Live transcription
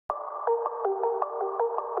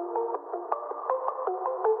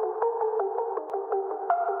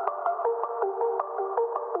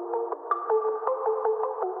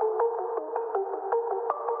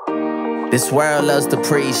This world loves to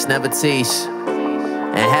preach, never teach,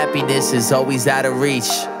 and happiness is always out of reach.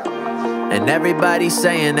 And everybody's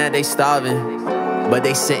saying that they starving, but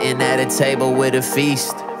they sitting at a table with a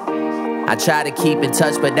feast. I try to keep in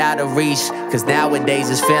touch but out of reach, cause nowadays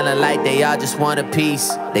it's feeling like they all just want a piece.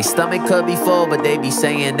 They stomach could be full, but they be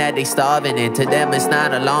saying that they starving, and to them it's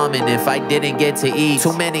not alarming if I didn't get to eat.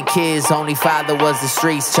 Too many kids, only father was the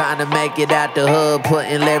streets, trying to make it out the hood,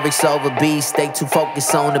 putting lyrics over beats. They too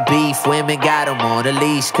focused on the beef, women got them on a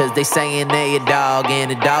leash, cause they saying they a dog and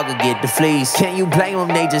the dog will get the fleece. Can you blame them?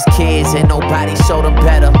 They just kids and nobody showed them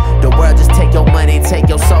better. The world just take your money, take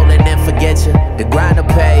your soul and then forget you. The grind will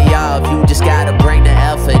pay off, you just gotta bring the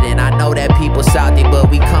effort. And I know that people salty, but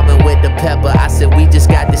we coming with the pepper. I said we just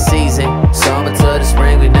got the season, summer to the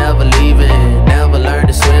spring, we never leaving. Never learned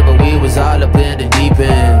to swim, but we was all up in the deep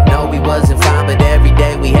end. No, we wasn't fine, but every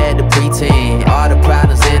day we had to pretend. All the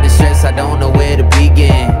problems and the stress, I don't know where to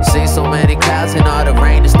begin. Seen so many clouds and all the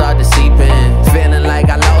rain to start to seep in. Feeling like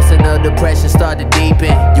I lost and the depression started to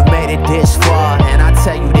deepen. You made it this far, and I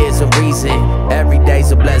tell you there's a reason. Every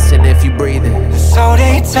day's a blessing if you breathing. So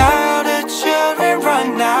they tell the children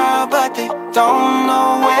run now, but they don't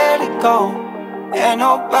know where to go. And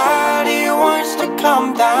nobody wants to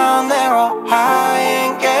come down, they're all high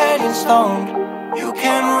and getting stoned. You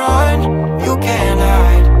can run, you can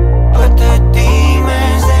hide, but the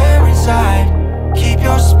demons there inside. Keep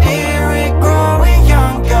your spirit growing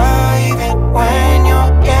younger, even when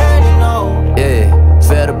you're getting old. Yeah,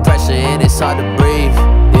 feel the pressure and it's hard to breathe.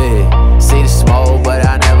 Yeah, see the smoke but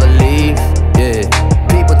I never leave. Yeah,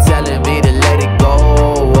 people telling me to let it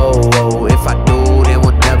go. If I do, then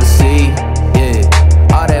we'll never see.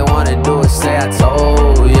 All they wanna do is say I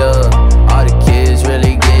told ya. All the kids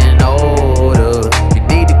really getting older. You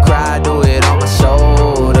need to cry, do it on my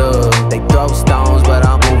shoulder. They throw stones, but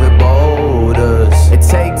I'm moving boulders. It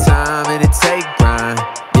take time and it take grind.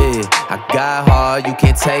 Yeah, I got hard, you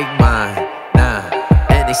can't take mine. Nah,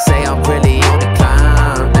 and they say I'm really